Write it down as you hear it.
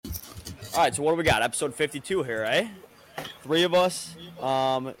All right, so what do we got? Episode 52 here, eh? Three of us.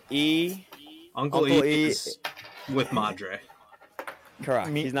 Uncle E is with Madre. Correct.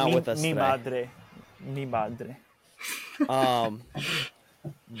 He's not with us mi today. madre. Mi madre. But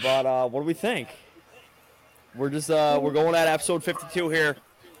what do we think? We're just we're going at episode 52 here.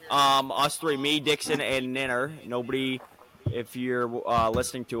 Us three, me, Dixon, and Ninner. Nobody, if you're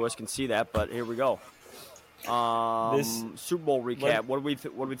listening to us, can see that. But here we go. This Super Bowl recap. What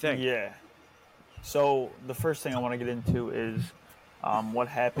do we think? Yeah. So the first thing I want to get into is what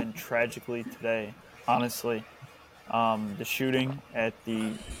happened tragically today. Honestly, the shooting at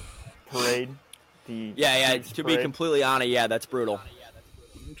the parade. To be completely honest, yeah, that's brutal.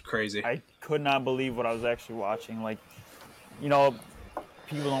 It's crazy. I could not believe what I was actually watching. Like, you know,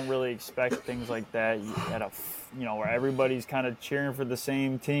 people don't really expect things like that at where everybody's kind of cheering for the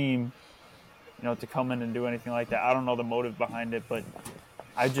same team, to come in and do anything like that. I don't know the motive behind it, but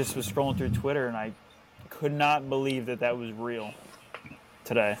I just was scrolling through Twitter and I could not believe that was real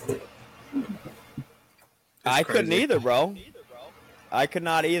today. I couldn't either, bro. I could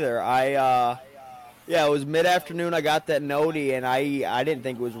not either. It was mid-afternoon. I got that noti, and I didn't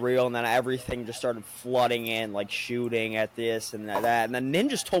think it was real, and then everything just started flooding in, like shooting at this and that. And then Nin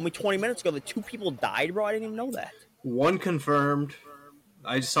just told me 20 minutes ago that 2 people died, bro. I didn't even know that. One confirmed.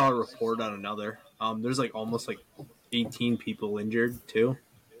 I just saw a report on another. There's almost 18 people injured, too.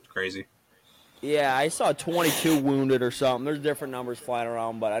 It's crazy. Yeah, I saw 22 wounded or something. There's different numbers flying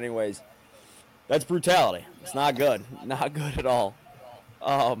around, but anyways, that's brutality. It's not good. Not good at all.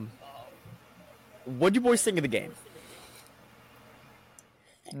 What'd you boys think of the game?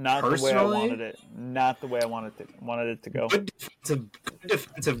 Not the way I wanted it. Not the way I wanted it to go. Good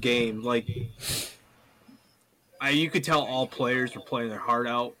defensive game. You could tell all players were playing their heart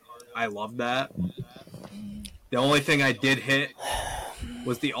out. I love that. The only thing I did hit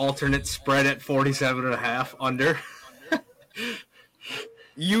was the alternate spread at 47.5 under.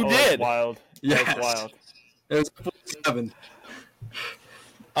 You did? That's wild. Yes. That's wild. It was 47.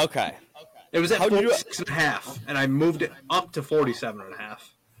 Okay. It was at 46.5, and I moved it up to 47.5.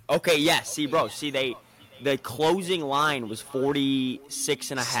 Okay, yeah. See, bro. The closing line was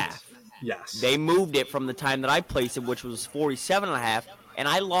 46.5. Yes. They moved it from the time that I placed it, which was 47.5, and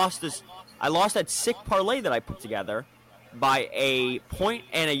I lost that sick parlay that I put together by a point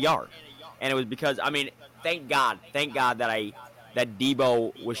and a yard, and it was because thank God that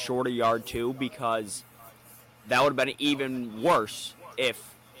Debo was short a yard too, because that would have been even worse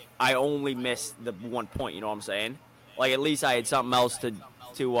if I only missed the 1 point. You know what I'm saying? At least I had something else to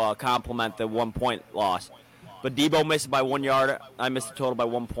complement the 1 point loss. But Debo missed by 1 yard. I missed the total by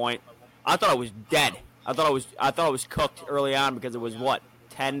 1 point. I thought I was dead. I thought I was cooked early on because it was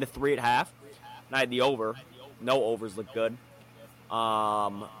 10-3 at half. And I had the over. No overs look good.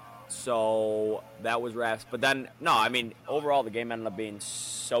 So that was refs. But then overall the game ended up being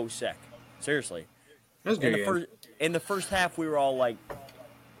so sick. Seriously. That was good. In the first half we were all like,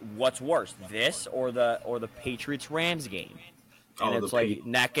 what's worse, this or the Patriots-Rams game? And it's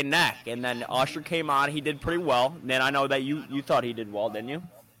neck and neck. And then Usher came on. He did pretty well. And then I know that you thought he did well, didn't you?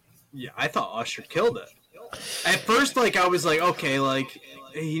 Yeah, I thought Usher killed it. At first, I was like, okay,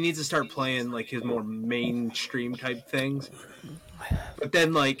 he needs to start playing, his more mainstream type things. But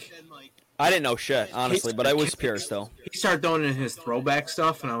then, I didn't know shit, honestly, but I was pure still. He started throwing in his throwback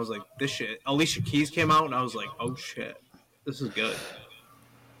stuff, and I was like, this shit. Alicia Keys came out, and I was like, oh, shit. This is good.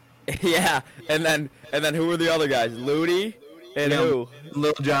 Yeah, and then who were the other guys? Ludi and who?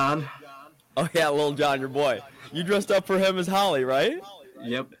 Lil Jon. Oh, yeah, Lil Jon, your boy. You dressed up for him as Holly, right?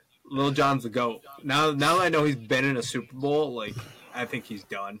 Yep. Lil Jon's the GOAT. Now that I know he's been in a Super Bowl, I think he's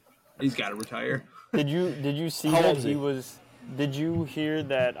done. He's got to retire. Did you see How that old is he? Did you hear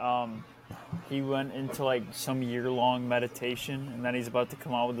that he went into some year-long meditation and then he's about to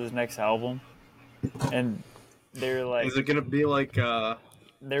come out with his next album? And they're is it going to be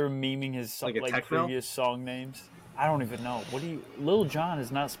they were memeing his previous song names. I don't even know. Lil Jon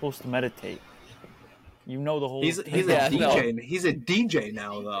is not supposed to meditate. You know the whole. He's a DJ. He's a DJ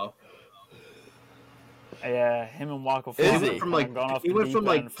now, though. Yeah, him and Waka Flocka. He went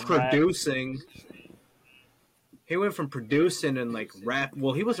from producing. He went from producing and rap.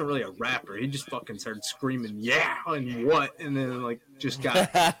 Well, he wasn't really a rapper. He just fucking started screaming, "Yeah!" and what, and then just got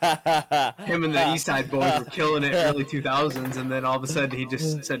him and the East Side Boys were killing it early 2000s, and then all of a sudden he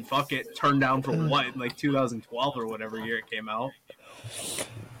just said, "Fuck it," turned down for what in 2012 or whatever year it came out.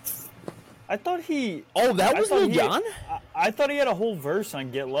 I thought he. Oh, that was Lil Jon? I thought he had a whole verse on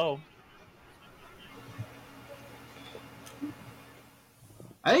Get Low.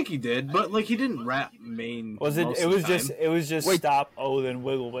 I think he did, but he didn't rap main. Was it? It was just Wait. stop, then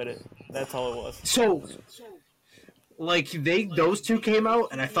wiggle with it. That's all it was. So, like, those two came out,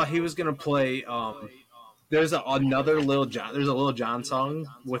 and I thought he was gonna play. There's another Lil Jon. There's a Lil Jon song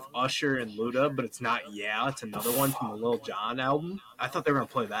with Usher and Luda, but it's not. Yeah, it's another one from the Lil Jon album. I thought they were gonna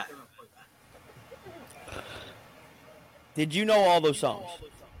play that. Did you know all those songs?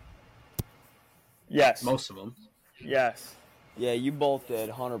 Yes. Most of them. Yes. Yeah, you both did.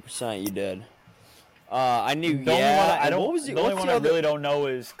 100% you did. I knew. The only one I other... really don't know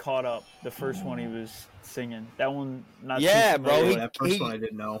is "Caught Up." The first one he was singing. That one, not. Yeah, bro. That first one I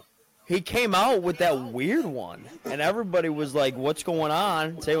didn't know. He came out with that weird one, and everybody was like, "What's going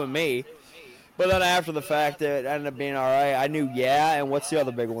on?" Same with me. But then after the fact, it ended up being all right. I knew. Yeah, and what's the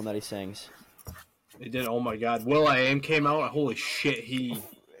other big one that he sings? They did. Oh my God, Will.i.am came out. Holy shit, he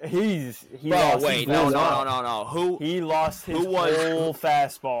Bro, lost wait, his no. Who? He lost his whole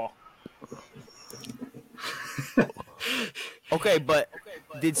fastball. Okay, but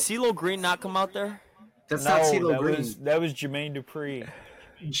did CeeLo Green not come out there? That's not CeeLo Green. That was Jermaine Dupri.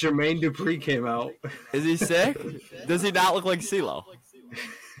 Jermaine Dupri came out. Is he sick? Does he not look like CeeLo?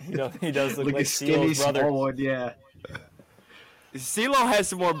 He does look like a skinny, CeeLo's brother. small one, yeah. CeeLo has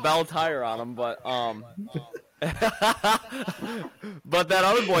some more bell tire on him, but but that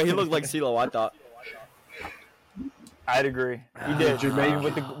other boy, he looked like CeeLo, I thought. I'd agree. He did. Jermaine,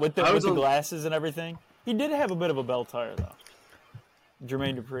 with the glasses and everything. He did have a bit of a bell tire though.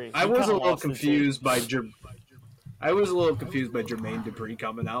 Jermaine Dupri. I was a little confused by Jermaine Dupri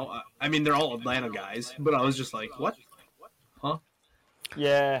coming out. I mean, they're all Atlanta guys, but I was just like, what? Huh?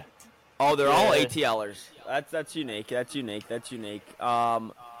 Yeah. Oh, they're all ATLers. That's unique. That's unique.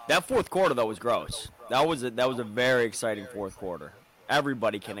 That fourth quarter though was gross. That was a very exciting fourth quarter.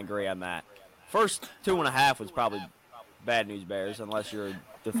 Everybody can agree on that. First 2.5 was probably bad news bears, unless you're a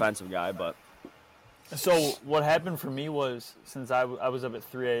defensive guy. But so what happened for me was, since I was up at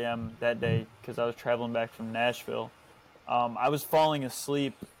 3 a.m. that day because I was traveling back from Nashville, I was falling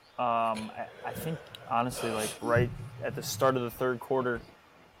asleep. I think honestly, like right at the start of the third quarter,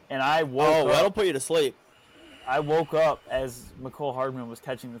 and I woke up. Oh, that'll put you to sleep. I woke up as McCole Hardman was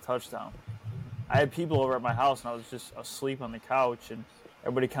catching the touchdown. I had people over at my house, and I was just asleep on the couch, and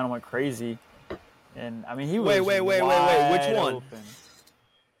everybody kind of went crazy. And I mean, he was wait. Which one? Open.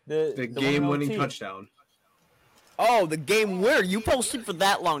 The game-winning touchdown. Oh, the game winner. You fell asleep for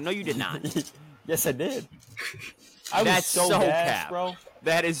that long? No, you did not. Yes, I did. That's so gassed, cap, bro.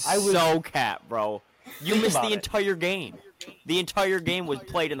 That is so cap, bro. You missed the it. entire game. The entire game was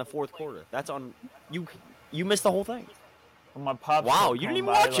played in the fourth quarter. That's on you. You missed the whole thing. Well, my pops. Wow, you didn't even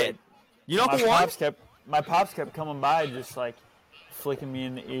watch it. You know who won? My pops kept coming by, just like flicking me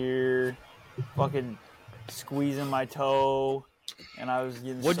in the ear, fucking squeezing my toe, and I was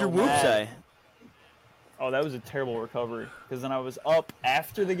getting. What'd so your whoop mad. say? Oh, that was a terrible recovery. Because then I was up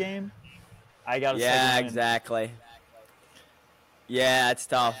after the game. I got a Yeah, second exactly. Yeah, it's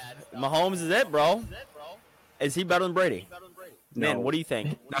tough. Mahomes is it, bro. Is he better than Brady? Man, what do you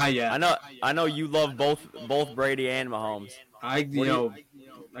think? Not yet. I know you love both Brady and Mahomes. I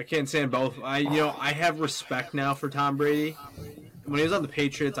can't stand both. I have respect now for Tom Brady. When he was on the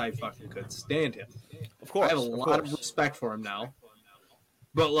Patriots, I fucking couldn't stand him. Of course. I have a lot of respect for him now.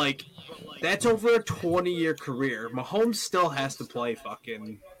 But, like, that's over a 20-year career. Mahomes still has to play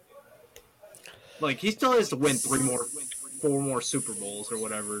fucking... Like, he still has to win 4 more Super Bowls or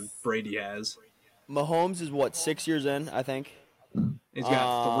whatever Brady has. Mahomes is what, 6 years in, I think? He's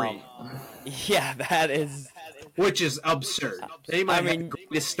got 3. Yeah, that is... Which is absurd. They might have the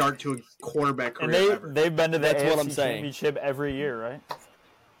greatest start to a quarterback career ever. They've been to the That's what I'm AFC saying. Championship every year, right?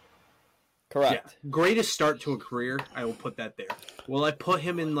 Correct. Yeah. Greatest start to a career, I will put that there. Will I put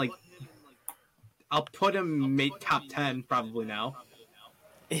him in, like... I'll put him top 10 probably now.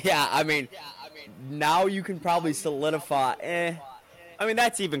 Yeah, I mean, now you can probably solidify... I mean,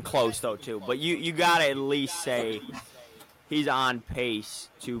 that's even close, though, too. But you got to at least say he's on pace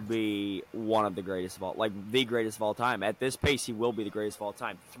to be one of the greatest of all... Like, the greatest of all time. At this pace, he will be the greatest of all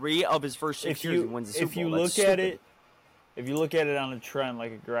time. 3 of his first 6 years, he wins the Super Bowl. If you look at it on a trend,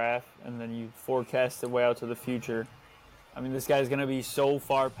 like a graph, and then you forecast it way out to the future, I mean, this guy's going to be so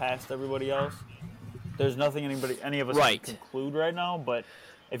far past everybody else. There's nothing any of us can conclude right now, but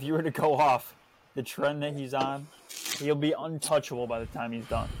if you were to go off the trend that he's on, he'll be untouchable by the time he's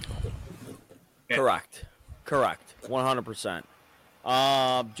done. Correct. 100%.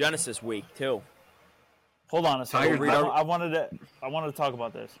 Genesis week, too. Hold on a second. I wanted to talk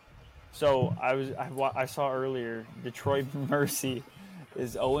about this. So I saw earlier Detroit Mercy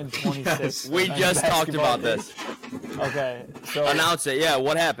is 0-26. Yes. We just talked about this. Okay, so announce it. Yeah,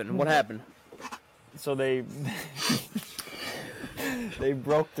 what happened? So they They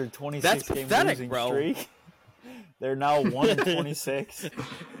broke their 26-game losing bro. streak. They're now 1-26,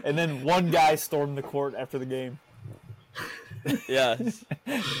 and then one guy stormed the court after the game. Yes,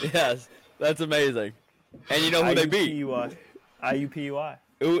 yes, that's amazing. And you know who they beat? IUPUI.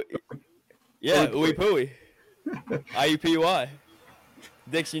 Yeah, Ooey Pooey. IUPUI.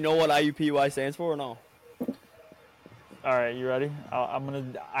 Dix, you know what IUPUI stands for or no? All right, you ready? I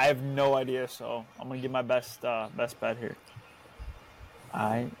have no idea, so I'm gonna give my best bet here.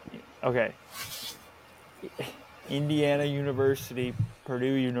 Okay. Indiana University,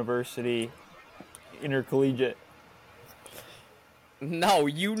 Purdue University, Intercollegiate. No,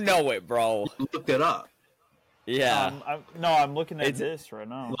 you know it, bro. Looked it up. Yeah. I'm looking at this right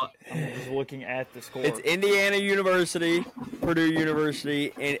now. I'm just looking at the score. It's Indiana University, Purdue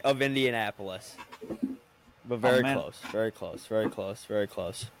University of Indianapolis. But very close, very close, very close, very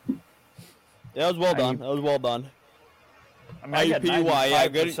close. Yeah, that was well done. That was well done. I mean, I got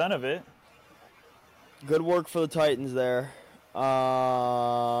 95% of it. Good work for the Titans there. What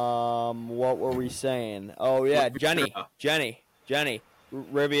were we saying? Oh yeah, Jenny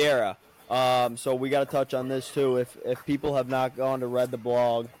Riviera. So we got to touch on this too. If people have not gone to read the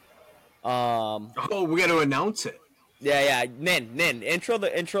blog, we got to announce it. Yeah. Nin, intro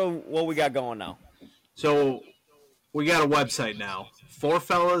what we got going now. So we got a website now,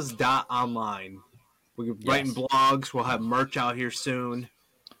 fourfellas.online. We're writing blogs. We'll have merch out here soon.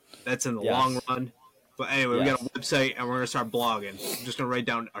 That's in the long run. But anyway, we got a website, and we're going to start blogging. We're just going to write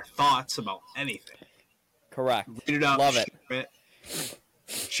down our thoughts about anything. Correct. Read it out. Love it.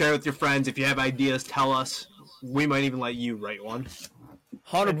 Share it with your friends. If you have ideas, tell us. We might even let you write one.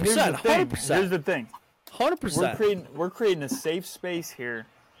 100%. 100%. Here's the thing. 100%. We're creating a safe space here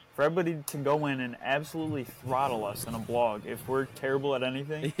for everybody to go in and absolutely throttle us in a blog. If we're terrible at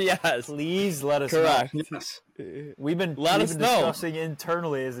anything, yes, please let us know. Yes. We've been discussing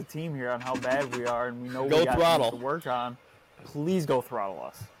internally as a team here on how bad we are, and we know we got things to work on. Please go throttle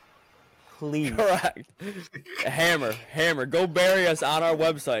us. Please. Correct. Hammer. Go bury us on our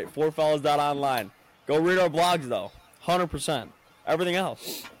website, fourfellas.online. Go read our blogs, though. 100%. Everything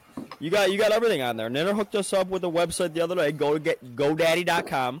else. You got everything on there. Ninner hooked us up with a website the other day,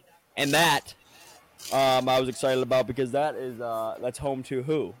 GoDaddy.com, and that I was excited about because that's home to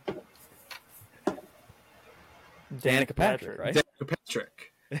who? Danica Patrick, right? Danica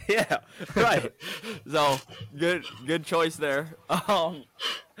Patrick. Yeah, right. So good choice there. Read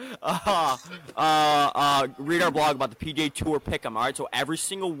our blog about the PGA Tour Pick'em. All right, so every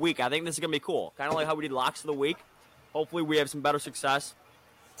single week, I think this is gonna be cool. Kind of like how we did locks of the week. Hopefully, we have some better success.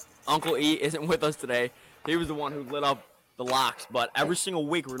 Uncle E isn't with us today. He was the one who lit up the locks. But every single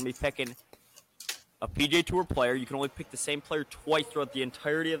week, we're gonna be picking a PGA Tour player. You can only pick the same player twice throughout the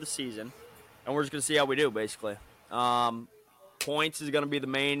entirety of the season, and we're just gonna see how we do, basically. Points is going to be the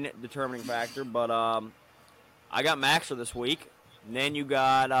main determining factor, but I got Maxer this week. And then you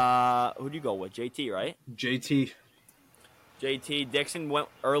got, who'd you go with? JT, right? JT. Dixon went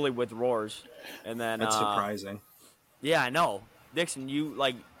early with Roars. And then that's surprising. Yeah, I know. Dixon,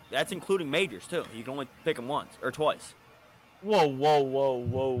 that's including majors, too. You can only pick them once or twice. Whoa.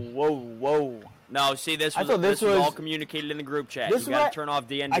 No, see, this was all communicated in the group chat. You got to turn off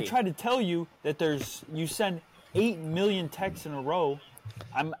DND. I tried to tell you that you send 8 million texts in a row.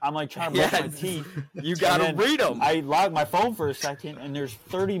 I'm like trying to brush my teeth. You gotta read them. I logged my phone for a second, and there's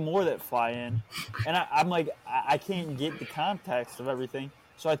 30 more that fly in, and I'm like, I can't get the context of everything.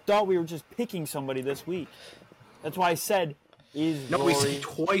 So I thought we were just picking somebody this week. That's why I said, we said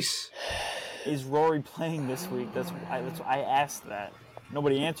twice. Is Rory playing this week? That's why I asked that.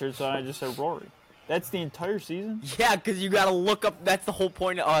 Nobody answered, so I just said Rory. That's the entire season? Yeah, because you got to look up. That's the whole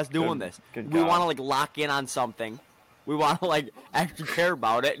point of us doing this. We want to, lock in on something. We want to, actually care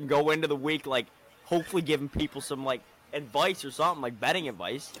about it and go into the week, hopefully giving people some, advice or something, betting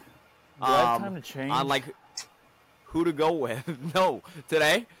advice. Do I have time to change? On, who to go with. No.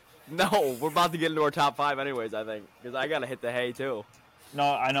 Today? No. We're about to get into our top 5 anyways, I think. Because I got to hit the hay, too. No,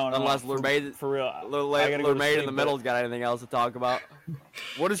 I know. Unless LeMay, for real, LeMay in the middle's got anything else to talk about.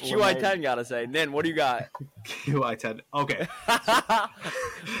 What does QI10 got to say? Nin, what do you got? QI10. Okay.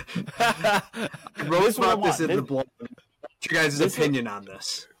 Rose about this in the blog. What's your guys' opinion on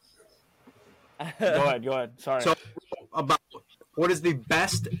this? Go ahead. Sorry. So, about what is the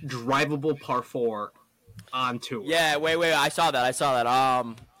best drivable par 4 on tour? Yeah, wait. I saw that.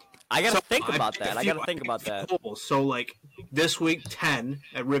 I got to think about that. So, this week, 10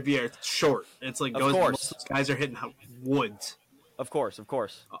 at Riviera. It's short. It's most guys are hitting woods. Of course.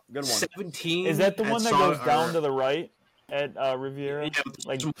 Good one. 17. Is that the one that goes down to the right at Riviera? Yeah,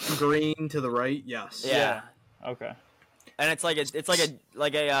 green to the right, yes. Yeah. Okay. And it's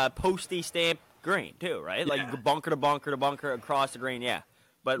like a posty stamp green too, right? Like Yeah. bunker to bunker to bunker across the green, yeah.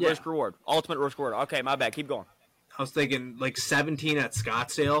 But Yeah. risk reward, ultimate risk reward. Okay, my bad. Keep going. I was thinking like 17 at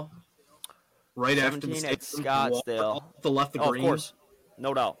Scottsdale, right after the 17 at stadium, Scottsdale. off the left of Oh, green. of course,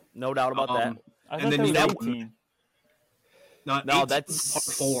 no doubt about that. I And thought then that you was got 18. No, No, 18 that's par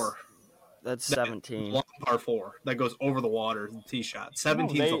 4. That's 17. Long par 4 that goes over the water, the tee shot.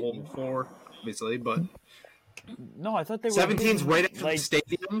 17's they- the hole 4, obviously, but No, I thought they were 17's right after like the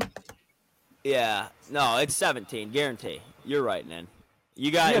stadium. Yeah, no, it's 17, guarantee. You're right, man. You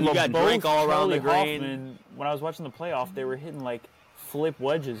got yeah, you but got both drink all around the Charlie green. Hoffman, when I was watching the playoff, they were hitting like flip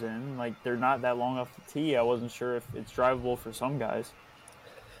wedges in. Like they're not that long off the tee. I wasn't sure if it's drivable for some guys.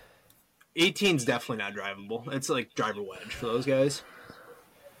 18's definitely not drivable. It's like driver wedge for those guys.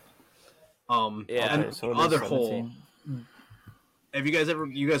 Yeah. And Okay, so it is other 17. hole. Have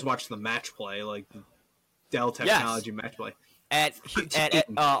you guys watched the match play, like Dell Technology match play? At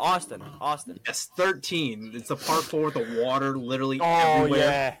Austin. Yes, 13. It's a par 4 with the water literally Oh everywhere.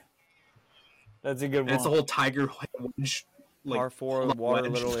 yeah, that's a good And one. it's a whole tiger wedge. Like, Par 4, wedge, water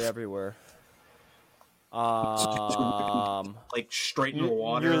literally everywhere. like straight in the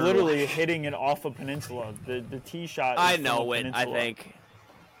water. You're literally hitting it off a peninsula. The tee shot. Is I from know a it. peninsula.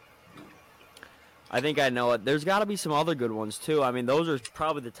 I think I know it. There's got to be some other good ones too. I mean, those are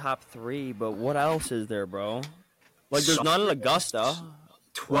probably the top 3. But what else is there, bro? Like, there's none in Augusta.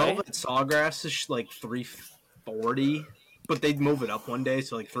 12 right? at Sawgrass is like 340, but they'd move it up one day,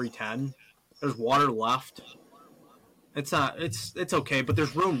 so like 310. There's water left. It's not. It's okay, but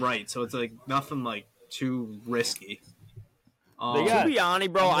there's room right, so it's like nothing like too risky. They got- To be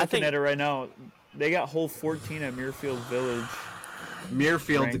honest, bro, I'm I looking think at it right now. They got hole 14 at Muirfield Village. Muirfield's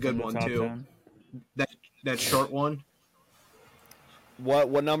a ranked good in the one top too. 10. That short one.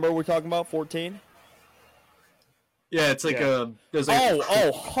 what number are we talking about? 14? Yeah, it's like Yeah. there's like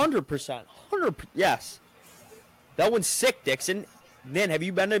 100%. Yes. That one's sick, Dixon. Then, have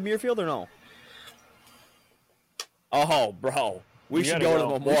you been to Muirfield or no? Oh, bro. We should gotta go to the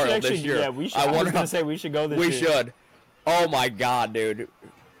We should Memorial actually- this year. Yeah, we should. I I was wonder gonna say we should go this we year. should. Oh my God, dude.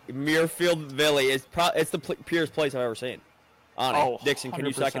 Muirfield Valley is it's the purest place I've ever seen. Ani, Oh, Dixon, can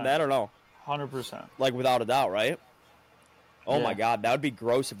you 100%. second that or no? 100%. Like without a doubt, right? Oh Yeah. my God, that would be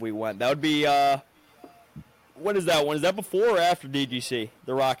gross if we went. That would be when is that one? Is that before or after DGC?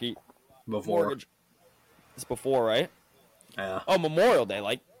 The Rocky before. Mortgage. It's before, right? Yeah. Oh, Memorial Day,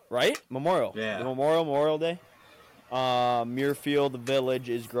 like right? Memorial. Yeah. The Memorial Day. Muirfield Village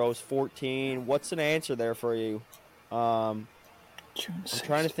is gross 14. What's an answer there for you? I'm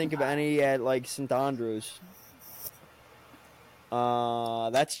trying to think of any at like St. Andrews.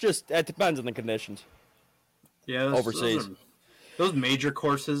 That depends on the conditions. Yeah, Overseas. Those major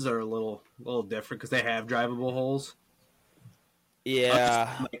courses are a little different because they have drivable holes. Yeah.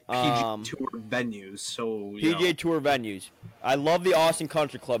 Like PGA Tour venues, so PGA Tour venues. I love the Austin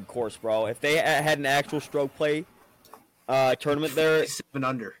Country Club course, bro. If they had an actual stroke play tournament there, 7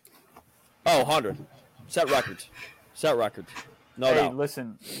 under. oh, 100. Set records. No Hey, doubt.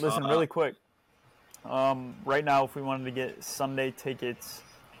 listen, really quick. Right now, if we wanted to get Sunday tickets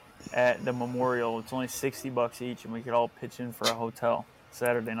at the Memorial, it's only $60 each, and we could all pitch in for a hotel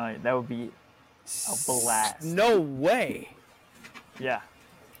Saturday night. That would be a blast. No way. Yeah,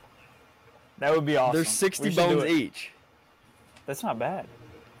 that would be awesome. There's 60 We should do bones it. each. That's not bad.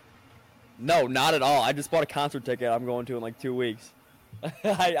 No, not at all. I just bought a concert ticket I'm going to in like 2 weeks.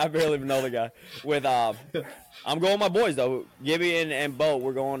 I barely even know the guy. I'm going with my boys, though. Gibby and Bo,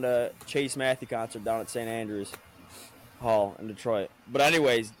 we're going to Chase Matthew concert down at St. Andrews Hall in Detroit. But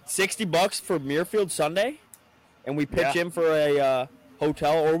anyways, $60 for Muirfield Sunday, and we pitch Yeah. in for a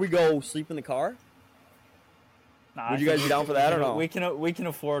hotel, or we go sleep in the car. Nah, Would I you think guys be down for that or no? We can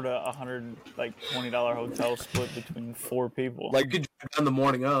afford a $120 hotel split between 4 people. You could drive down the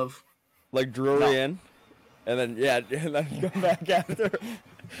morning of. Like Drury No. Inn, and then and then go back after.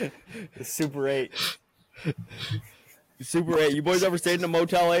 the Super 8. Super 8. You boys ever stayed in a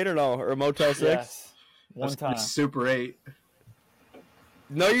Motel 8 or no? Or a Motel 6? Yes. One time. Super 8.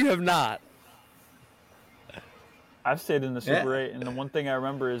 No, you have not. I've stayed in the Super Yeah. 8, and the one thing I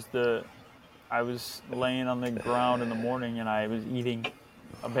remember is I was laying on the ground in the morning, and I was eating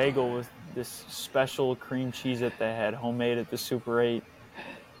a bagel with this special cream cheese that they had homemade at the Super 8,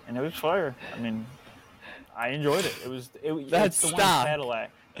 and it was fire. I mean, I enjoyed it. It's the one in Stop. Cadillac.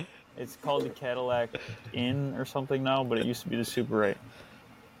 It's called the Cadillac Inn or something now, but it used to be the Super 8.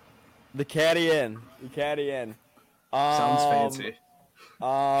 The Caddy Inn. Sounds fancy.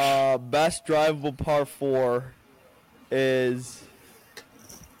 Best drivable par 4 is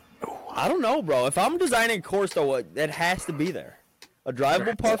I don't know, bro. If I'm designing a course, though, it has to be there. A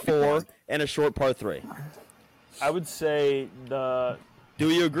drivable par 4 and a short par 3. I would say the Do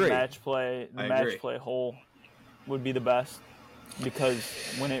you agree? match play hole would be the best because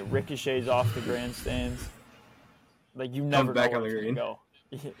when it ricochets off the grandstands, like you never know where it's gonna go.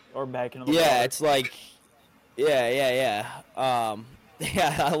 Or back into the water. It's like, yeah.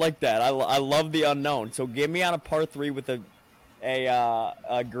 Yeah, I like that. I love the unknown. So get me on a par 3 with a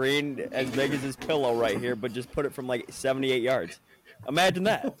green as big as this pillow right here, but just put it from like 78 yards. Imagine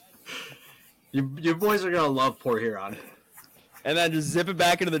that. Your boys are gonna love Port Huron. And then just zip it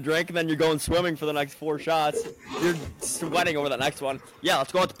back into the drink, and then you're going swimming for the next 4 shots. You're sweating over the next one. Yeah,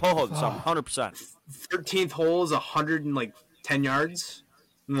 let's go out to Poho this summer, 100%. 13th hole is 110 yards,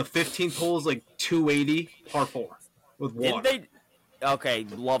 and the 15th hole is like 280 par 4 with water. Didn't they? Okay,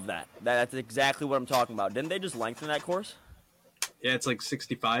 love that. That's exactly what I'm talking about. Didn't they just lengthen that course? Yeah, it's like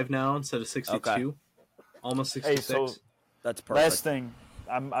 65 now instead of 62. Okay. Almost 66. Hey, so that's perfect. Last thing,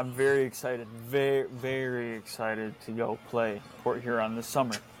 I'm very excited, very, very excited to go play Port Huron this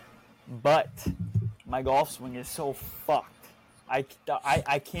summer. But my golf swing is so fucked. I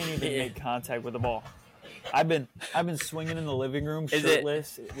can't even make contact with the ball. I've been swinging in the living room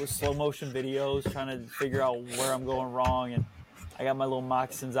shirtless with slow motion videos, trying to figure out where I'm going wrong, and I got my little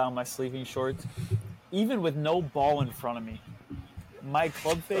moccasins on, my sleeping shorts. Even with no ball in front of me, my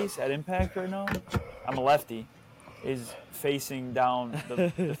club face at impact right now, I'm a lefty, is facing down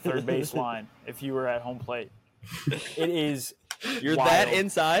the third base line if you were at home plate. It is You're wild. That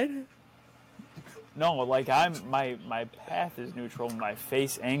inside? No, like my path is neutral, my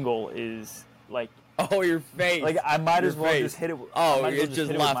face angle is like your face. Like I might as well just hit it. It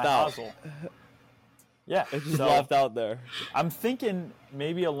just left out. Yeah, it just left out there. I'm thinking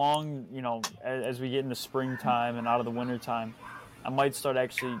maybe along, as we get into springtime and out of the winter time, I might start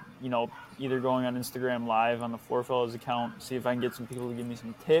actually, either going on Instagram Live on the Four Fellows account, see if I can get some people to give me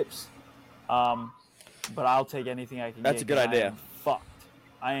some tips. But I'll take anything I can get. That's a good idea. I am fucked.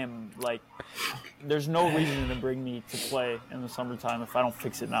 I am like, there's no reason to bring me to play in the summertime if I don't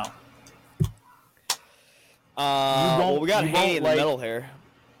fix it now. We got Hay in the middle here.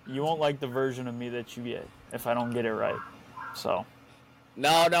 You won't like the version of me that you get if I don't get it right. So.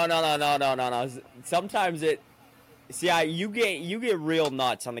 No. Sometimes you get real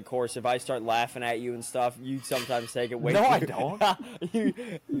nuts on the course if I start laughing at you and stuff. You sometimes take it way. No, I don't.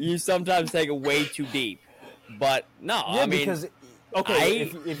 you sometimes take it way too deep. But no, yeah, I mean, because okay,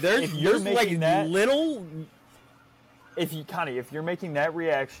 if you're making like that little. If you're making that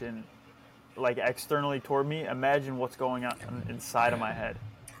reaction, like externally toward me, imagine what's going on inside of my head.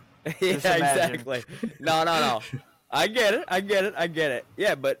 Yeah, exactly. No. I get it.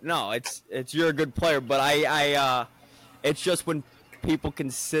 Yeah, but no, it's you're a good player, but I it's just when people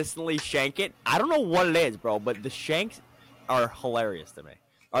consistently shank it. I don't know what it is, bro, but the shanks are hilarious to me.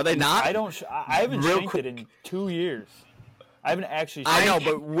 Are they not? I haven't shanked it in 2 years. I haven't actually shanked I know,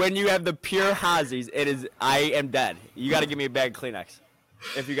 but when you have the pure Hazies, it is I am dead. You got to give me a bag of Kleenex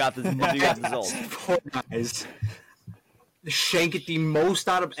if you got this. If you got this old. Poor guys. Shank it the most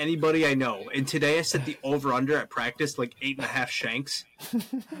out of anybody I know. And today I set the over-under at practice like 8.5 shanks.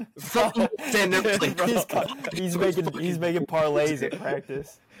 He's making parlays at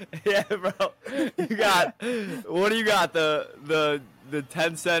practice. Yeah, bro. What do you got? The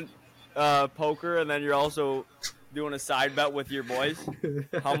 10-cent poker, and then you're also doing a side bet with your boys.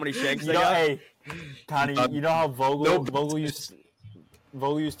 How many shanks they got? Hey, Connie, you know how Vogel used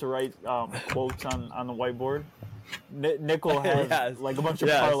to write quotes on the whiteboard? Nick will have like a bunch of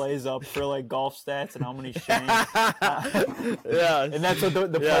parlays up for like golf stats and how many shanks. And that's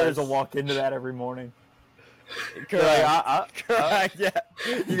what the players will walk into that every morning. Correct. Correct. Yeah,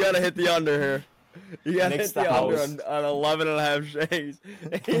 you gotta hit the under here. You gotta hit the under on 11.5 shanks.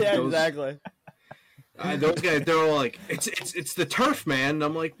 Yeah, exactly. Those guys, they're all like, it's the turf, man. And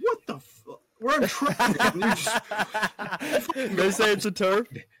I'm like, what the fuck? We're on track. They say it's a turf.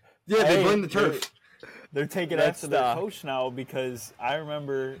 Yeah, they blame the turf. They're taking after their coach now because I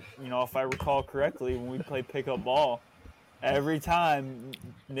remember, if I recall correctly, when we played pickup ball, every time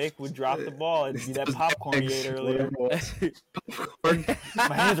Nick would drop the ball, it'd be that popcorn he ate earlier.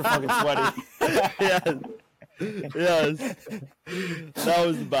 My hands are fucking sweaty. Yes. That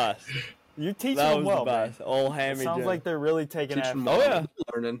was the best. You're teaching them well, the best. Man. Old Hammy. It sounds like they're really taking after. Oh yeah,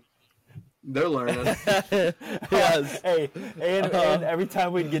 they're learning. Yes. Hey, and every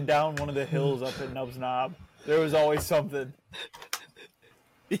time we'd get down one of the hills up at Nubs Knob, there was always something.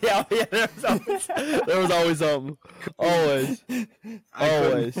 Yeah, there was always something. Always.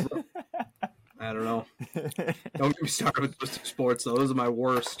 I don't know. Don't get me started with those two sports, though. Those are my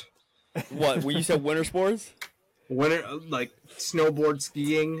worst. What? When you said winter sports? Winter, like snowboard,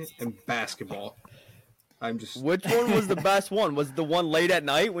 skiing, and basketball. Which one was the best one? Was it the one late at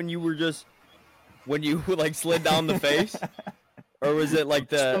night when you like slid down the face, or was it like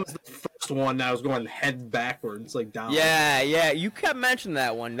That was the first one that I was going head backwards, like down? Yeah. You kept mentioning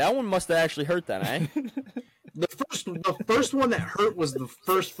that one. That one must have actually hurt then, eh? The first one that hurt was the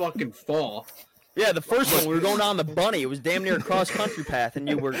first fucking fall. Yeah, the first one we were going down the bunny. It was damn near a cross country path, and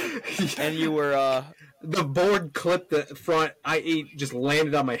you were. The board clipped the front. Just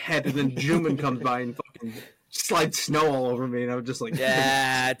landed on my head, and then Juman comes by and fucking slides snow all over me, and I was just like,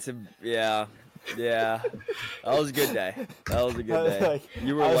 yeah. That was a good day. That was a good day.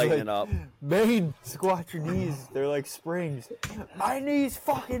 You were lighting up. Maine, squat your knees. They're like springs. My knees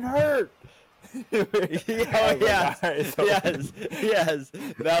fucking hurt. Yes.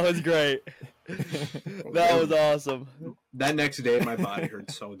 That was great. That was awesome. That next day, my body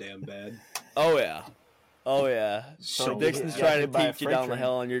hurt so damn bad. Oh yeah. So Dixon's trying to teach you down the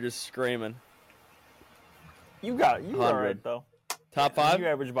hill, and you're just screaming. You all right though. Top 5? You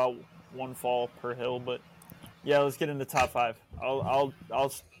average about 1 fall per hill, but yeah, let's get into top 5. I'll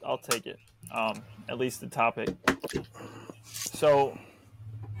take it. At least the topic. So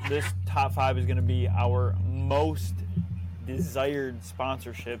this top 5 is going to be our most desired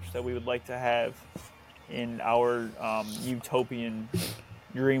sponsorships that we would like to have in our utopian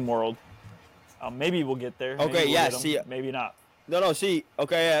dream world. Maybe we'll get there. Okay, see, maybe not. No, see,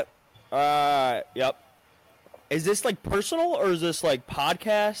 okay, yep. Is this like personal, or is this like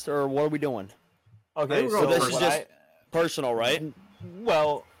podcast, or what are we doing? Okay, so this is just personal, right?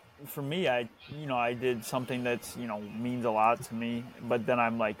 Well, for me, I did something that's, means a lot to me, but then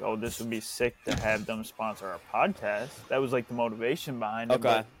I'm like, oh, this would be sick to have them sponsor our podcast. That was like the motivation behind it.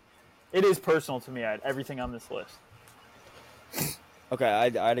 Okay. It is personal to me. I had everything on this list. Okay,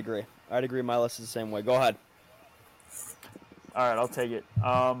 I'd agree. My list is the same way. Go ahead. All right, I'll take it.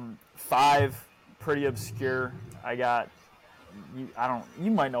 5, pretty obscure. I got,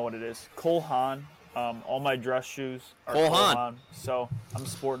 you might know what it is. Cole Haan. All my dress shoes are Cole Haan, so I'm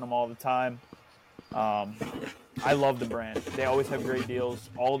sporting them all the time. I love the brand. They always have great deals.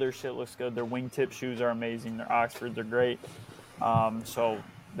 All their shit looks good. Their wingtip shoes are amazing. Their Oxfords are great. So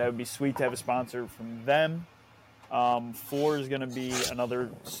that would be sweet to have a sponsor from them. 4 is going to be another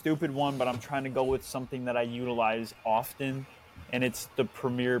stupid one, but I'm trying to go with something that I utilize often, and it's the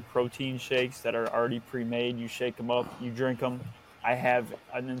Premier protein shakes that are already pre-made. You shake them up, you drink them. I have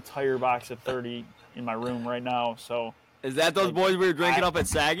an entire box of 30 in my room right now. So is that those boys we were drinking up at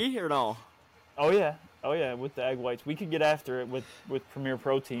Saggy, or no? Oh yeah, with the egg whites. We could get after it with Premier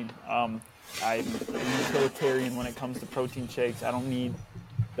Protein. I'm utilitarian when it comes to protein shakes. I don't need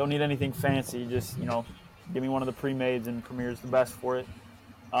anything fancy. Just give me one of the pre-mades, and Premier's the best for it.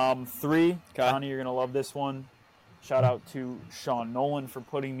 3, Connie, you're gonna love this one. Shout out to Sean Nolan for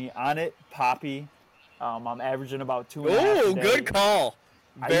putting me on it. Poppy. I'm averaging about 2.5 a day. Good call.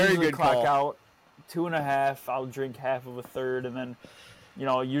 Very good call. Clock out 2.5. I'll drink half of a third, and then,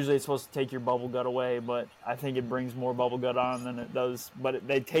 usually it's supposed to take your bubble gut away, but I think it brings more bubble gut on than it does. But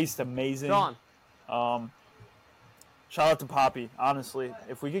they taste amazing. Sean. Shout out to Poppy. Honestly,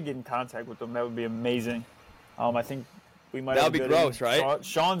 if we could get in contact with them, that would be amazing. I think we might. That would be gross, right?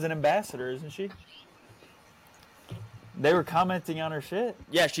 Sean's an ambassador, isn't she? They were commenting on her shit.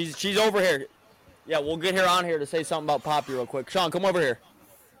 Yeah, she's over here. Yeah, we'll get her on here to say something about Poppy real quick. Sean, come over here.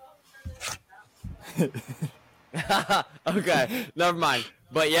 Okay, never mind.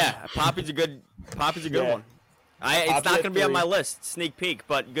 But yeah, Poppy's a good one. It's not going to be on my list, sneak peek,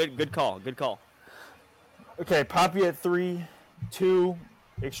 but good call. Okay, Poppy at 3, 2,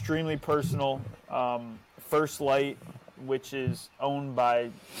 extremely personal. First Light, which is owned by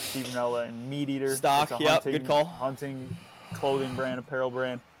Stevenella and Meat Eater. Stock, good call. Hunting, clothing brand, apparel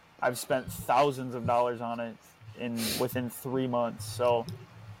brand. I've spent thousands of dollars on it within 3 months. So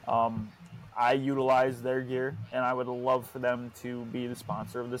I utilize their gear, and I would love for them to be the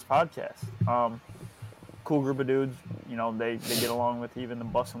sponsor of this podcast. Cool group of dudes. They get along with even the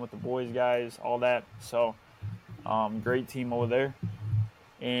Bussin' with the Boys guys, all that. So great team over there.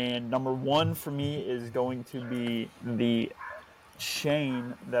 And number 1 for me is going to be the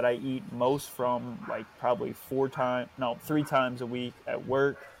chain that I eat most from, like probably 3 times a week at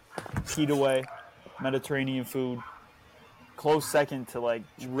work. Eataway, Mediterranean food. Close second to like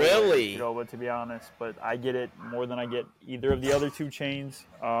really, but to be honest, but I get it more than I get either of the other 2 chains.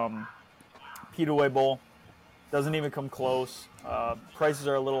 Eataway bowl doesn't even come close. Prices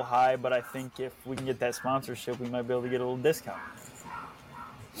are a little high, but I think if we can get that sponsorship, we might be able to get a little discount.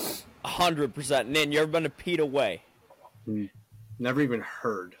 100%. Nin, you ever been to Eataway? Never even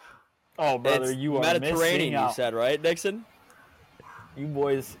heard. Oh, brother, It's you are Mediterranean, missing you out. said, right, Nixon? You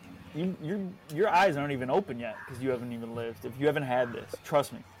boys, your eyes aren't even open yet because you haven't even lived. If you haven't had this,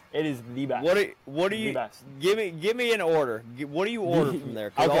 trust me, it is the best. What do The you best. give me an order? What do you order from there?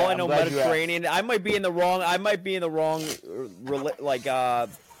 Because Okay, all I I'm know glad you Mediterranean. I might be in the wrong. Like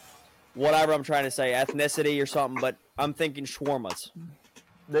whatever I'm trying to say, ethnicity or something. But I'm thinking shawarmas.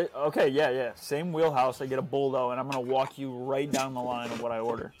 Okay, yeah. Same wheelhouse. I get a bowl though, and I'm gonna walk you right down the line of what I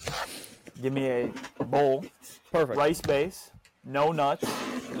order. Give me a bowl, Perfect. rice base, no nuts.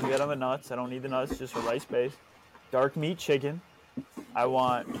 I'm good on the nuts. I don't need the nuts, just a rice base. Dark meat chicken. I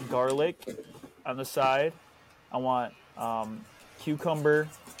want garlic on the side. I want cucumber.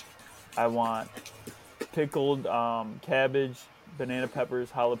 I want pickled cabbage, banana peppers,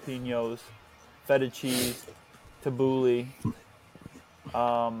 jalapenos, feta cheese, tabbouleh.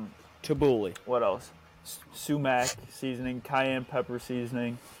 Tabbouleh. What else? Sumac seasoning, cayenne pepper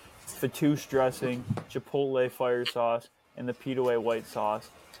seasoning, fattoush dressing, chipotle fire sauce, and the pita white sauce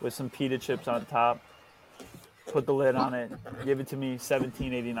with some pita chips on top. Put the lid on it. Give it to me.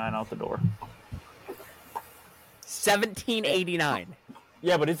 $17.89 out the door. $17.89.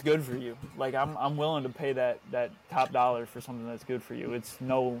 Yeah, but it's good for you. Like I'm willing to pay that top dollar for something that's good for you. It's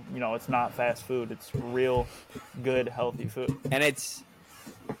it's not fast food. It's real good, healthy food. And it's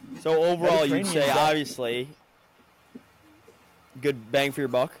so overall, you'd say Mediterranean- obviously good bang for your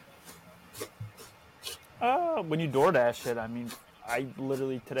buck. When you DoorDash it, I mean, I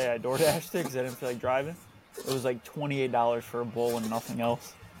literally today I DoorDashed it because I didn't feel like driving. It was like $28 for a bowl and nothing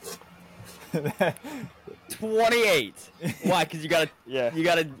else. 28. Why? Because you Yeah.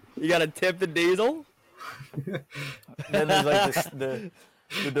 gotta tip the diesel. Then there's like the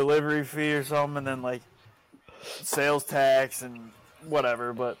delivery fee or something, and then like sales tax and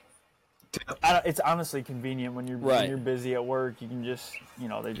whatever. But it's honestly convenient when Right. you're busy at work. You can just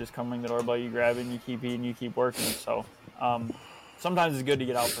they just come ring the doorbell, you grab it, and you keep eating, you keep working. So sometimes it's good to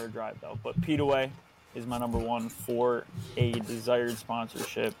get out for a drive though. But Pita Way is my number one for a desired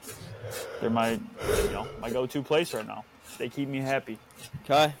sponsorship. They're my my go-to place right now. They keep me happy.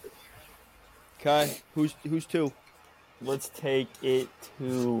 Okay. Who's two? Let's take it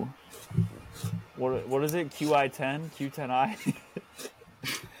to what is it? QI10, Q10i.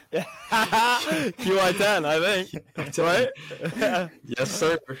 QI10, I think. Right? Yes,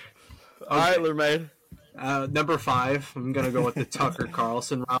 sir. All right, Lermaid. Number 5, I'm gonna go with the Tucker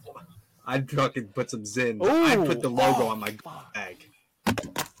Carlson route. I'd fucking put some Zins. Ooh. I'd put the logo on my bag.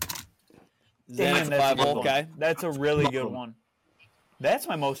 Damn, Zen that's a 5, good one. okay. That's a really Love good them. one. That's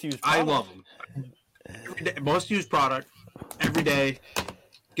my most used I product. love them. Most used product every day,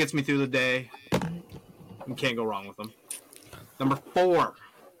 gets me through the day. You can't go wrong with them. Number 4,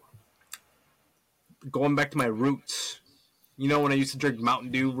 going back to my roots. You know, when I used to drink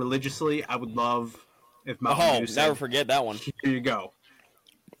Mountain Dew religiously, I would love if Mountain Dew said, Never forget that one. here you go.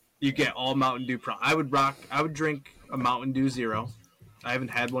 You get all Mountain Dew. I would drink a Mountain Dew Zero. I haven't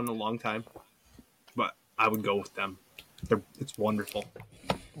had one in a long time, but I would go with them. It's wonderful.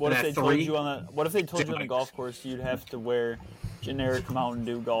 What if And they at told 3, you on the golf course you'd have to wear generic Mountain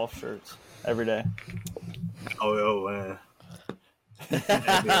Dew golf shirts every day?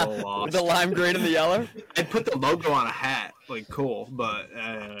 That'd be a little lost. With the lime green and the yellow? I'd put the logo on a hat, like cool, but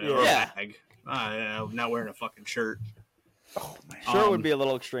or a Yeah. bag. I'm not wearing a fucking shirt. Oh man, Sure, it would be a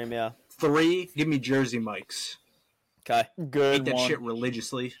little extreme, yeah. 3, give me Jersey Mike's. Okay. good Eat that one. shit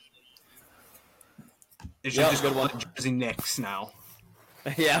religiously. It's Yep, just good one. Jersey Knicks now.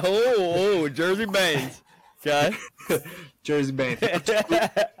 Yeah. Oh, Jersey Banes. Okay. Jersey Band.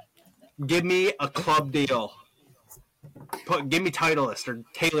 Give me a club deal. Give me Titleist or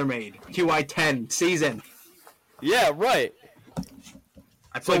TaylorMade. QI10 season. Yeah, right.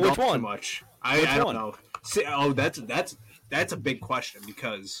 I play which golf too one? much. Which I don't one? know. See, that's a big question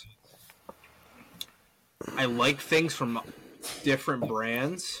because I like things from different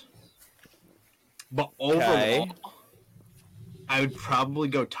brands, but overall, Okay. I would probably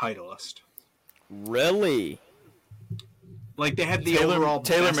go Titleist. Really? Like they have the overall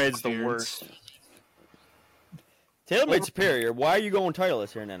best TaylorMade's the clearance. worst. TaylorMade superior. Why are you going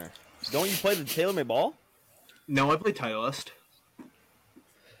Titleist here, Nenner? Don't you play the TaylorMade ball? No, I play Titleist.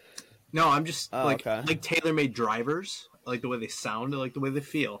 No, I'm just Oh, like okay. TaylorMade drivers. I like the way they sound. I like the way they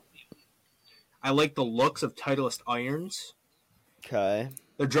feel. I like the looks of Titleist irons. Okay.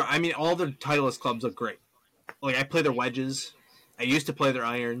 I mean, all the Titleist clubs look great. Like I play their wedges. I used to play their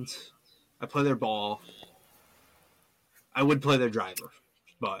irons. I play their ball. I would play their driver,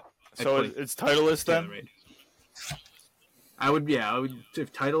 but I So play it's Titleist then? TaylorMade. I would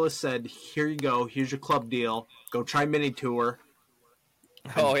if Titleist said, "Here you go. Here's your club deal. Go try mini tour."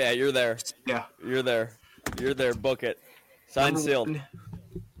 Oh yeah, you're there. Yeah. You're there. You're there. Book it. Signed, sealed.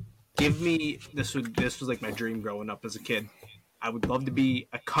 Give me this was like my dream growing up as a kid. I would love to be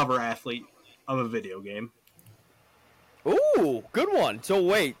a cover athlete of a video game. Ooh, good one. So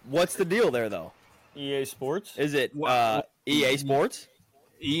wait, what's the deal there though? EA Sports? Is it EA Sports?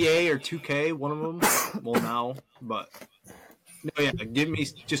 EA or 2K, one of them. Well, now, but no, yeah. Give me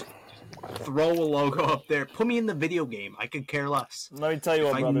just throw a logo up there. Put me in the video game. I could care less. Let me tell you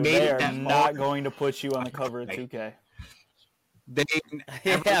what, brother. They are not going to put you on the cover of 2K. They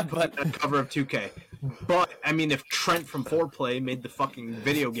yeah, but the cover of 2K. But I mean, if Trent from 4Play made the fucking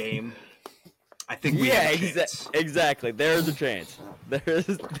video game, I think we have a chance. Exactly. There's a chance. There's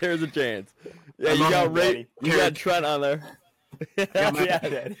a chance. Yeah, you got Trent on there.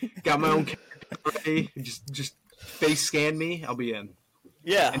 Got my own character ready. Just face scan me. I'll be in.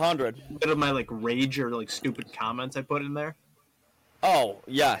 Yeah, 100. A bit of my like rage or like stupid comments I put in there. Oh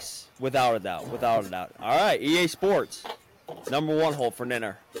yes, without a doubt. All right, EA Sports, number 1 hole for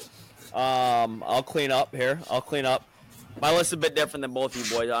Ninner. I'll clean up here. My list is a bit different than both of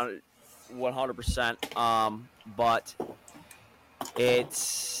you boys on 100%. But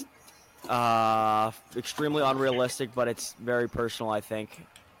it's extremely unrealistic, but it's very personal, I think.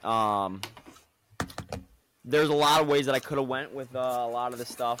 There's a lot of ways that I could have went with a lot of this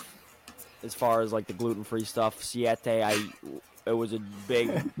stuff, as far as like the gluten-free stuff. Siete, it was a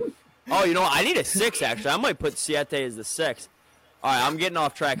big. Oh, you know what? I need a 6 actually. I might put Siete as the 6. All right, I'm getting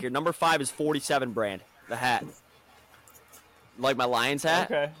off track here. Number 5 is 47 brand, the hat. Like my Lions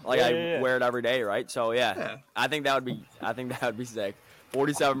hat. Okay. Like I wear it every day, right? So yeah. I think that would be sick.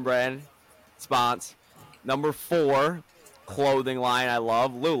 47 brand, spons. Number 4, clothing line I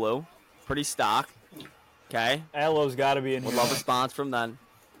love, Lulu. Pretty stock. Okay. Aloe's got to be in here. Would love a sponsor from then.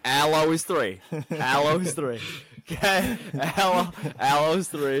 Aloe is 3. Okay. Aloe is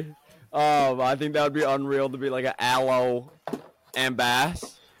 3. I think that would be unreal to be like an Aloe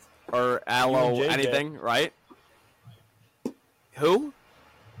ambass or Aloe anything, right? Who?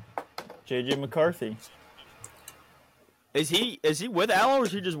 JJ McCarthy. Is he with Aloe or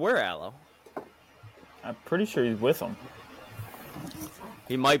does he just wear Aloe? I'm pretty sure he's with them.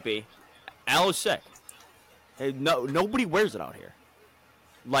 He might be. Aloe's sick. Hey, nobody wears it out here.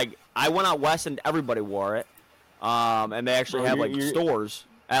 Like, I went out west and everybody wore it. And they actually have like stores,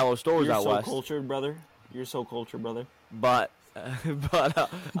 Aloe stores out west. You're so cultured, brother. You're so cultured, brother. But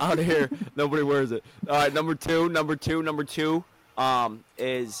out here, nobody wears it. All right, number two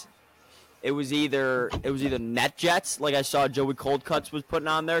is it was either NetJets, like I saw Joey Coldcuts was putting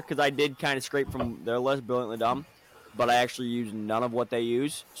on there, because I did kind of scrape from their list, brilliantly dumb, but I actually used none of what they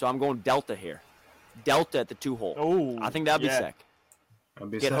use, so I'm going Delta here. Delta at the 2 hole. Oh, I think that'd be sick.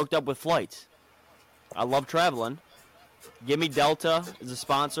 Get hooked up with flights. I love traveling. Give me Delta as a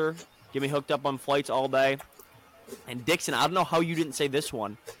sponsor. Get me hooked up on flights all day. And Dixon, I don't know how you didn't say this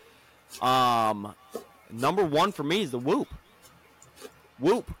one. Number 1 for me is the Whoop.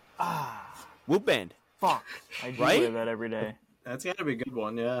 Whoop band. Fuck. I do wear that every day. That's got to be a good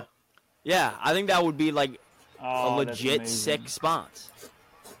one, yeah. Yeah, I think that would be like a legit sick sponsor.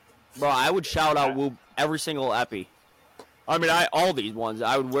 Bro, I would shout out Whoop every single epi. I mean, all these ones.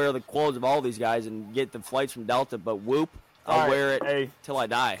 I would wear the clothes of all these guys and get the flights from Delta, but Whoop, I'll wear it till I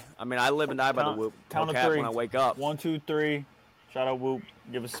die. I mean, I live and die by the Whoop. Count of 3 when I wake up. 1, 2, 3. Shout out Whoop.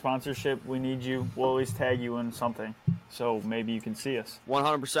 Give us sponsorship. We need you. We'll always tag you in something, so maybe you can see us.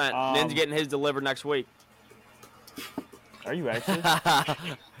 100%. Nin's getting his delivered next week. Are you actually?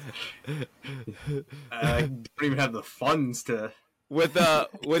 I don't even have the funds to. With the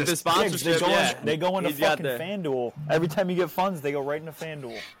sponsorship, they go into fucking FanDuel. Every time you get funds, they go right into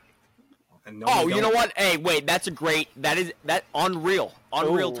FanDuel. Oh, you know what? Hey, wait, that's unreal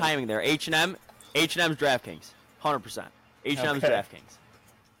timing there. H&M's DraftKings, 100%. H&M's DraftKings.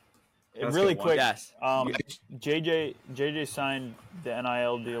 Really quick, yes. JJ signed the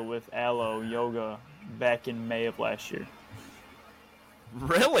NIL deal with Aloe Yoga back in May of last year.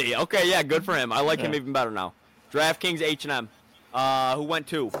 Really? Okay, yeah, good for him. I like him even better now. DraftKings, H&M. Who went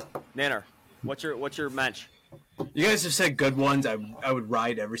 2? Nanner. What's your mensch? You guys have said good ones. I would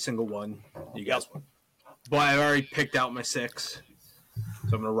ride every single one. You guys would. But I already picked out my 6, so I'm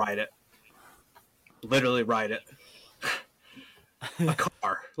gonna ride it. Literally ride it. A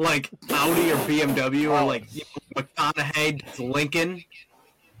car, like Audi or BMW, or like McConaughey, Lincoln.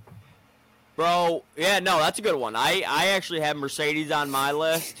 Bro, yeah, no, that's a good one. I actually have Mercedes on my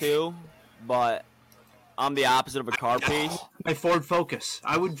list too, but I'm the opposite of a car piece. My Ford Focus.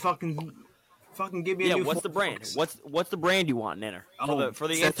 I would fucking give me a new what's Ford the brand? Focus. What's the brand you want, Ninner? For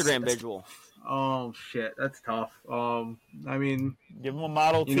the Instagram visual. Oh shit, that's tough. I mean, Give him a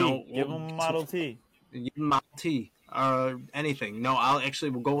Model T. Give him well, a Model T. Model T, anything. No,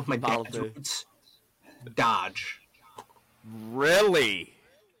 we'll go with my Model dad's T. roots. Dodge. Really?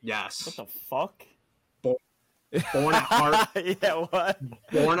 Yes. What the fuck? Born at heart. Yeah, what?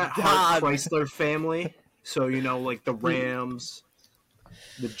 Born at heart Dodge. Chrysler family. So like the Rams,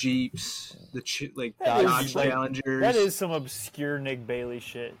 the Jeeps, Dodge like, Challengers. That is some obscure Nick Bailey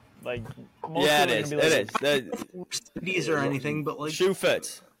shit. Like, most Yeah, it people are is. gonna be like, It is. These or anything, but like Shoe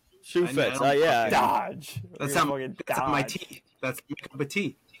fits. Shoe I fits. know. Yeah. Dodge. that's You're not fucking my Dodge. tea. That's my cup of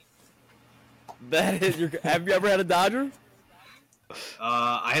tea. That is. Have you ever had a Dodger?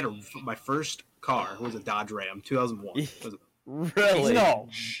 I had my first car was a Dodge Ram, 2001. Really? No.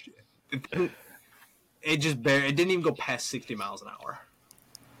 It didn't even go past 60 miles an hour.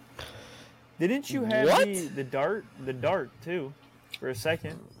 Didn't you have What? the dart? The dart too, for a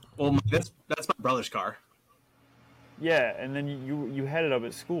second. Well, that's my brother's car. Yeah, and then you had it up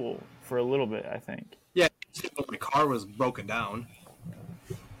at school for a little bit, I think. Yeah, my car was broken down.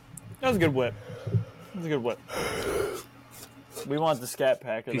 That was a good whip. That was a good whip. We want the Scat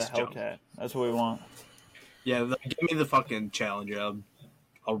Pack or the Piece of junk. Hellcat. That's what we want. Yeah, give me the fucking Challenger.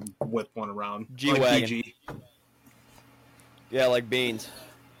 I'll whip one around. G-Wagon. Like PG. Yeah, like beans.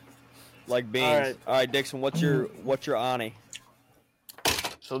 Like beans. All right, Dixon. What's your Ani?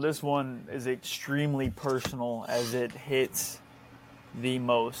 So this one is extremely personal as it hits the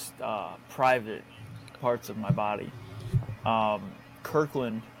most private parts of my body.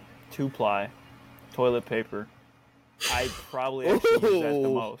 Kirkland 2-ply toilet paper. I probably actually use that the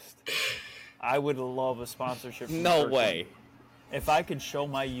Ooh. most. I would love a sponsorship from No Kirkland. way. If I could show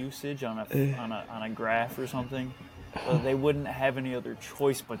my usage on a graph or something, they wouldn't have any other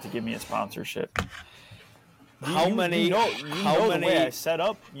choice but to give me a sponsorship. How many? You know how the many? way I set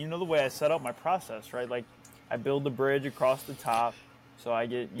up. You know the way I set up my process, right? Like, I build the bridge across the top, so I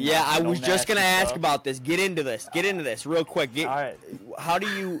get. Yeah, I no was just nasty gonna ask stuff. about this. Get into this real quick. All right. How do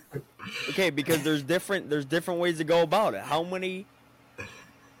you? Okay, because there's different ways to go about it. How many?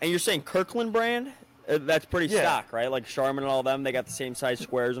 And you're saying Kirkland brand? That's pretty Yeah. stock, right? Like Charmin and all them, they got the same size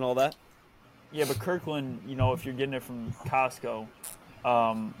squares and all that. Yeah, but Kirkland, if you're getting it from Costco,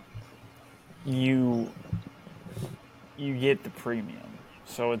 you get the premium.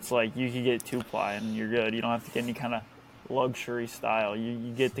 So it's like you can get 2-ply and you're good. You don't have to get any kind of luxury style.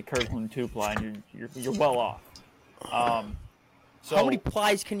 You get the Kirkland 2-ply and you're well off. So How many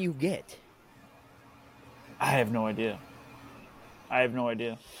plies can you get? I have no idea.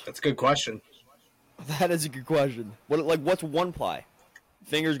 That's a good question. That is a good question. What's 1 ply?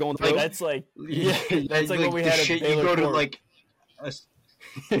 Fingers going through? That's like that's like what we the had at shit Baylor you go to Court. like. That's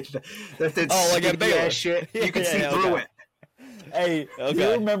like at Baylor. shit. You can Yeah, see yeah, through okay. it. Hey, do you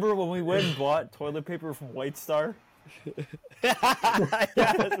Okay. remember when we went and bought toilet paper from White Star?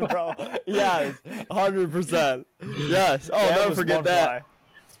 Yes, bro. Yes. 100%. Yes. Oh, That never was forget 1 that. ply.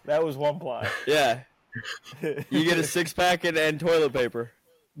 That was 1 ply. Yeah. You get a 6-pack and toilet paper.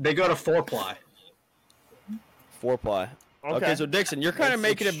 They go to 4-ply. 4 ply. Okay, so Dixon, you're kind of That's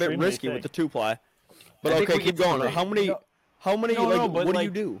making it a bit extremely risky with the 2 ply. But I think okay, we keep get going. three. How many? No. How many? No, like, no, but what do like-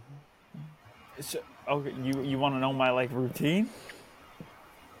 you do? So, okay, you want to know my routine?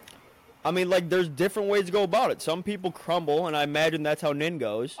 I mean, like, there's different ways to go about it. Some people crumble, and I imagine that's how Nin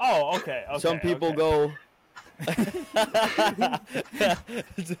goes. Oh, okay. Some people okay. go.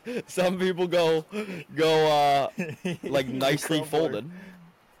 Some people go like nicely Crumbler.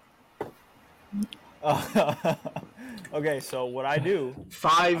 folded. Okay, so what I do,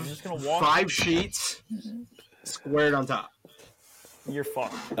 Five just gonna walk- 5 sheets squared on top. you're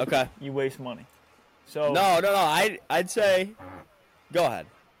fucked. Okay. You waste money. So No. I'd say, go ahead.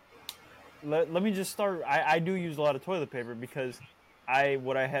 let me just start. I do use a lot of toilet paper because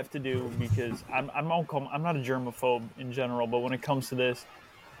what I have to do, because I'm not a germaphobe in general, but when it comes to this,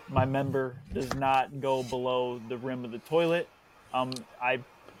 my member does not go below the rim of the toilet. I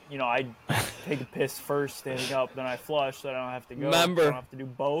take a piss first standing up, then I flush so I don't have to go. Member. I don't have to do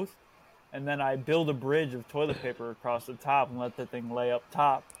both. And then I build a bridge of toilet paper across the top and let that thing lay up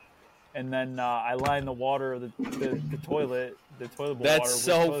top. And then I line the water of the toilet bowl That's water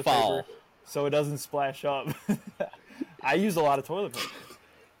so with toilet foul. paper so it doesn't splash up. I use a lot of toilet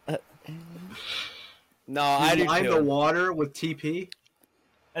paper. No, I do Line too. the water with TP.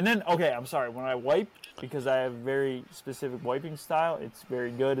 And then, okay, I'm sorry, when I wipe, because I have very specific wiping style, it's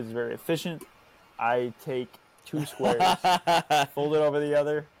very good, it's very efficient. I take 2 squares, fold it over the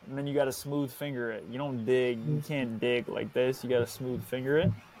other, and then you got to smooth finger it. You don't dig, you can't dig like this, you got to smooth finger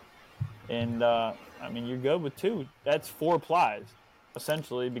it. And, you're good with 2. That's 4 plies.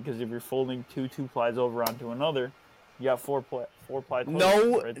 essentially, because if you're folding two plies over onto another, you got four ply toilet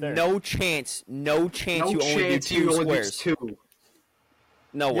No, right there. no chance. No chance. No you only do chance two you only squares. do two.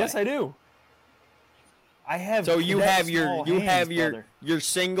 No way. Yes, I do. I have. So you that have small your hands, brother. your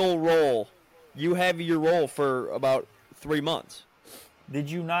single roll. You have your roll for about 3 months. Did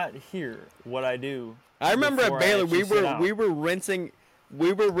you not hear what I do? I remember at before I Baylor actually sit down? we were rinsing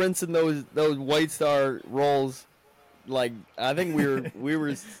those White Star rolls, like I think we were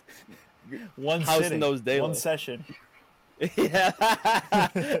one housing sitting, those daily. one session. Yeah.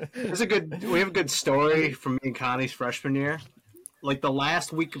 We have a good story from me and Connie's freshman year. Like the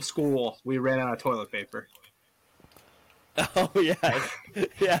last week of school, we ran out of toilet paper. Oh yeah,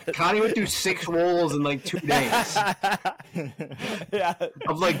 yeah. Connie went through 6 rolls in like 2 days. Yeah.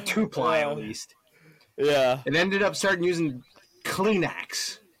 Of like 2 ply at least. Yeah. And ended up starting using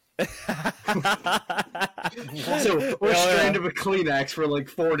Kleenex. So we're stranded with Kleenex for like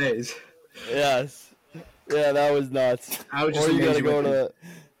 4 days. Yes. Yeah, that was nuts. I was just or you gotta amazed go to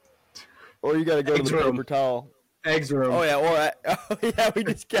Eggs the room. paper towel. Eggs room. Oh yeah, we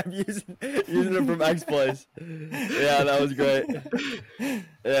just kept using it from X Place. Yeah, that was great.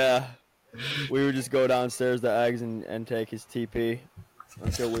 Yeah, we would just go downstairs to Eggs and take his TP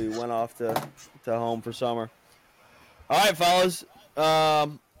until we went off to home for summer. All right, fellas,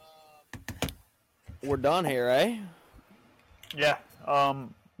 we're done here, eh? Yeah.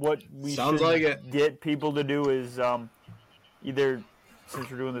 What we Sounds should like it. get people to do is either,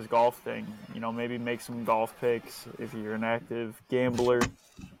 since we're doing this golf thing, maybe make some golf picks if you're an active gambler,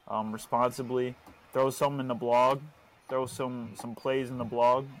 responsibly. Throw some in the blog. Throw some plays in the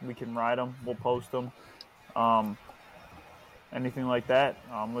blog. We can write them. We'll post them. Anything like that.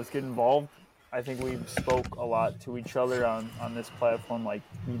 Let's get involved. I think we spoke a lot to each other on this platform,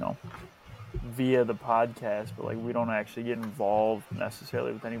 via the podcast, but we don't actually get involved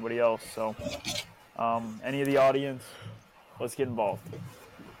necessarily with anybody else. So any of the audience, let's get involved.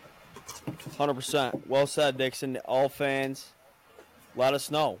 100%. Well said, Dixon. All fans, let us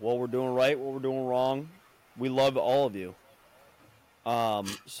know what we're doing right, what we're doing wrong. We love all of you. Yeah,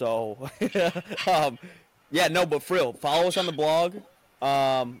 no, but for real, follow us on the blog.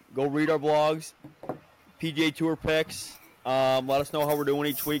 Go read our blogs. PGA Tour picks. Let us know how we're doing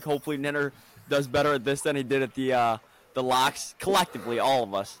each week. Hopefully, Ninner does better at this than he did at the locks. Collectively, all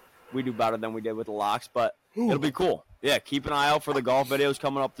of us, we do better than we did with the locks, but it'll be cool. Yeah, keep an eye out for the golf videos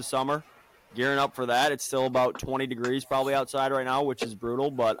coming up this summer. Gearing up for that. It's still about 20 degrees probably outside right now, which is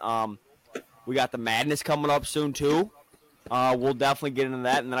brutal, but we got the Madness coming up soon too. We'll definitely get into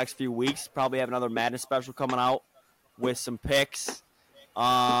that in the next few weeks. Probably have another Madness special coming out with some picks.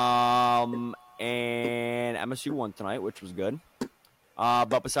 And MSU won tonight, which was good.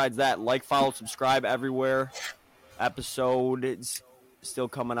 But besides that, follow, subscribe everywhere. Episodes still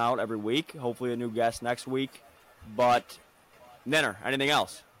coming out every week. Hopefully a new guest next week. But, Ninner, anything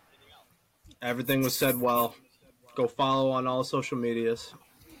else? Everything was said well. Go follow on all social medias.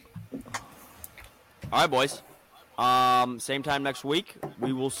 All right, boys. Same time next week.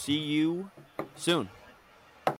 We will see you soon.